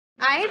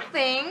I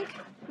think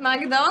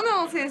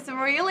McDonald's is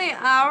really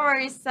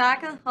our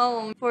second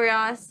home for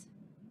us,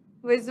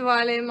 with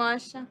Wally and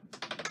Masha.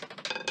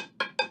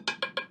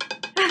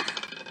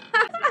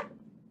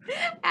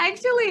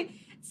 Actually,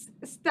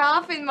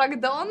 staff in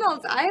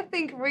McDonald's, I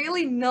think,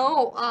 really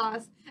know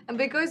us, and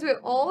because we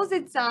all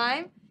the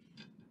time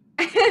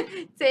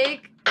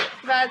take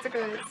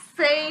basically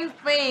same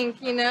thing,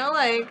 you know,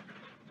 like,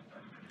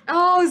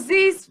 oh,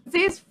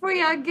 this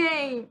free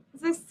again,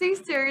 the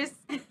sisters.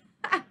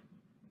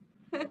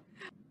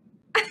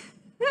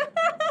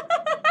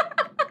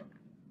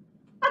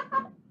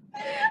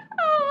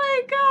 Oh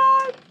my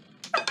god.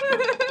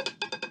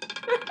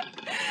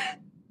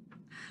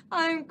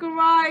 I'm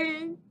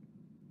crying.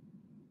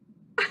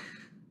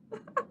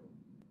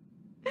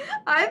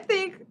 I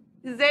think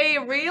they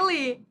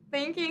really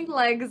thinking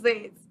like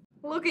this,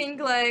 looking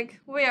like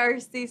we are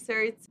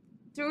sisters,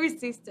 true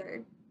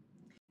sister.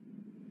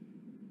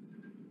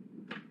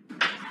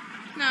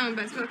 No,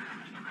 but look.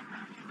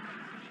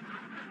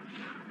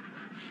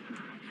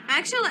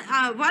 Actually,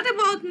 what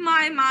about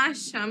my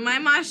Masha? My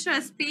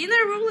Masha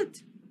spinner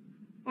roulette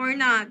or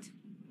not?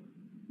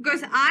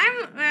 Because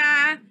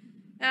I'm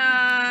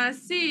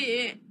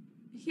see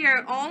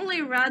here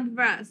only red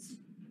dress.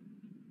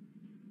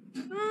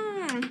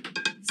 Oh,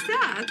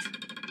 sad.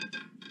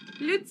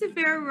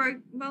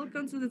 Lucifer,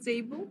 welcome to the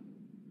table.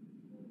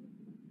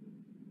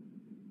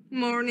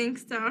 Morning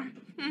star.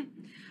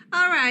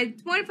 Alright,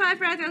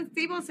 25 right on the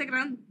table, second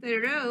on the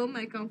row.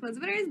 My confidence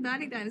where is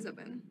Danny? That is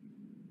open.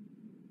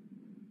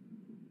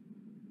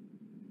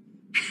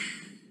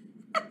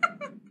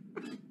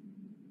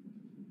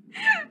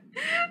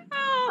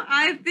 Oh,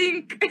 I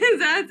think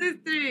that is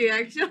true,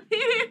 actually.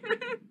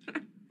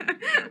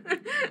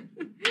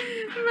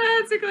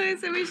 That's a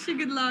class. I wish you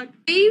good luck.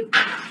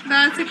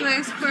 That's a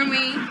class for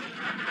me.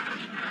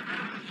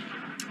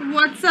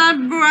 What's up,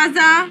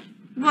 brother?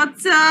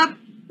 What's up?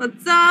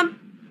 What's up,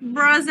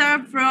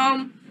 brother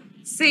from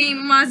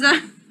same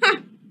mother?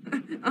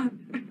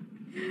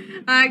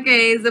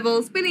 Okay, the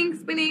ball spinning,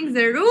 spinning,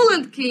 the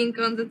roulette king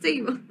on the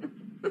table.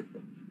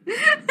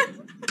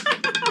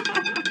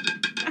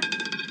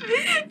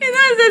 You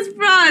know this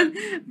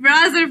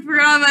brother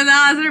from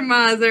another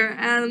mother,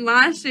 and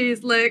Masha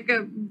is like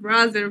a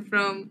brother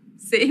from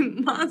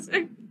same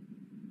mother.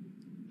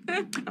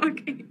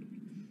 Okay.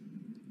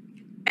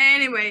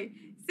 Anyway,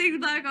 6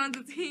 black on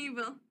the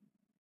table.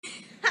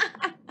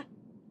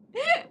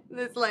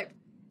 It's like,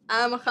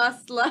 I'm a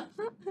hustler.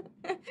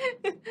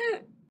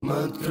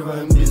 Мы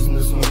открываем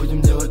бизнес, мы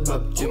будем делать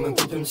бабки. Мы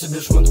купим себе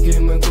шмотки,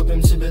 мы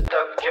купим себе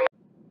тапки.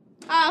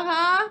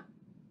 Ага.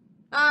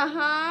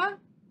 Ага.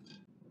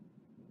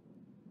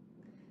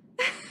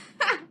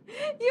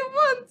 You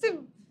want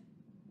to...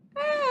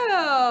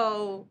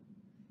 Oh.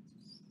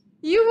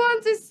 You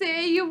want to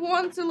say you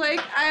want to,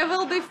 like, I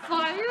will be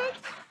fired?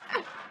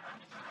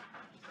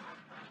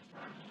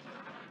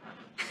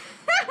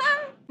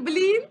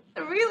 Блин,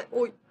 really?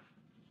 Ой.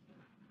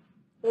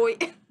 Ой.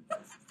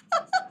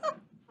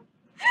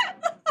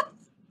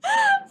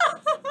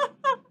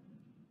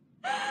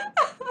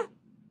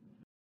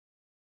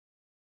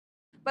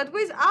 But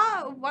with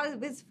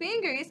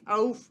fingers,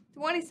 oh,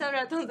 27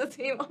 right on the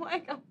table. Oh my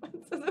god,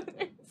 what's this?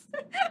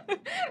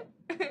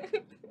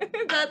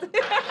 That.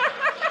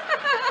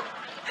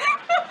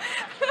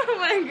 Oh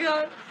my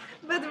god,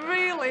 but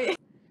really.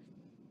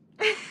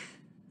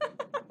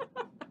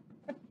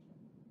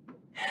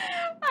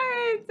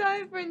 Alright,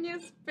 time for new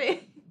spin.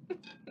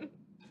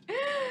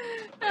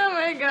 Oh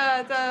my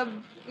god,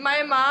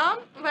 my mom,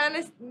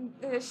 when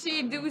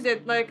she does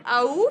it like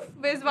oof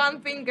with one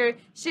finger,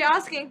 she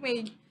asking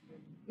me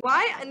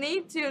why I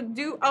need to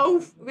do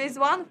oof with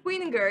one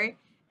finger,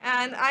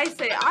 and I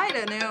say I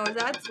don't know,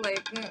 that's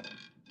like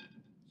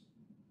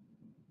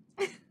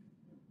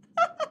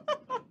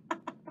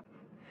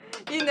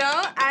you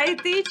know, I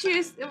teach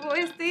you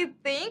with the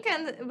thing,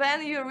 and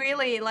when you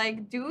really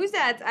like do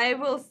that, I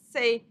will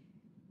say,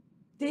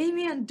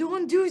 Damien,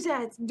 don't do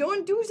that,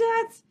 don't do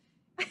that.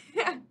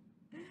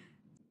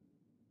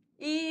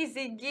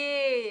 Easy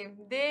game,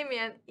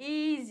 Damien,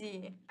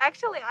 easy.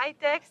 Actually, I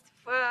text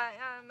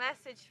a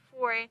message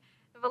for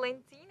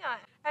Valentina,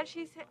 and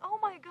she said, oh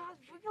my god,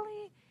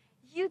 really?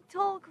 You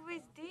talk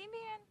with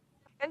Damien?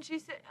 And she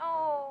said,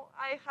 oh,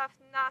 I have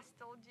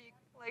nostalgic,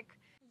 like,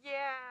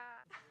 yeah.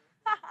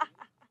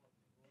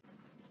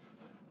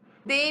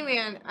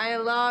 Damien, I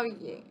love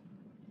you.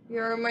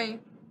 You're my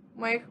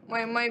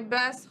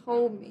best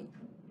homie.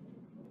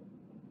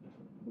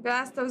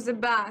 Best of the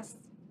best.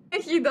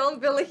 You don't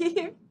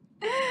believe?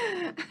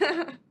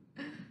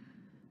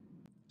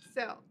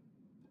 So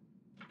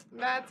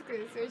that's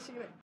good.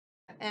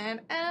 And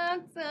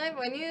outside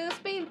when you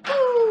spin.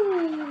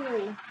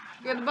 Ooh.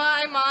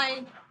 Goodbye,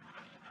 my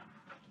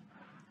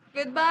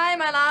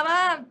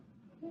lover.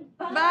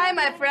 Bye,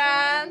 my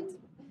friend.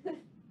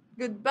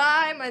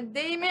 Goodbye, my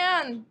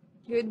Damien.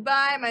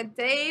 Goodbye, my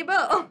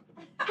table.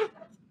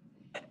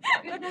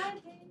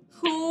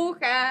 Who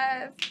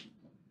has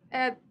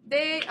a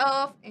day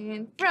off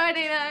in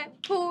Friday night?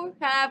 Who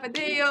have a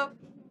day off?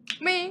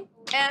 Me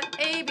and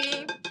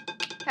AB.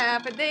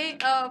 have a day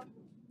off?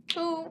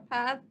 Who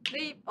has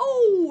leave?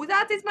 Oh,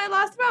 that is my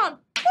last round.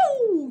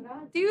 Oh,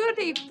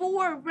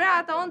 34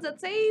 rat on the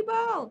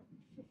table.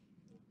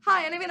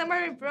 Hi, I'm Anna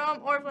Murray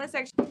from Orphan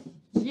Section.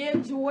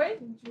 Enjoy.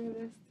 Enjoy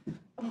this.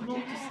 Go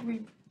to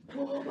sleep.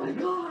 Oh my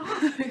god.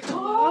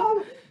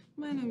 Hello.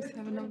 My name is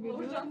Heaven. I'll be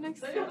the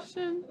next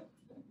section.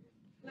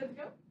 Let's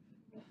go.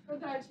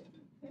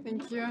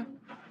 Thank you.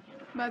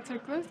 Bets are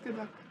closed. Good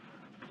luck.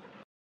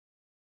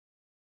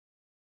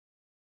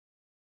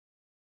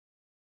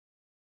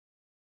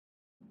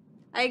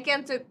 I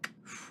can't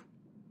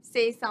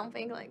say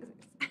something like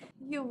this.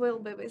 You will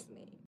be with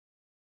me.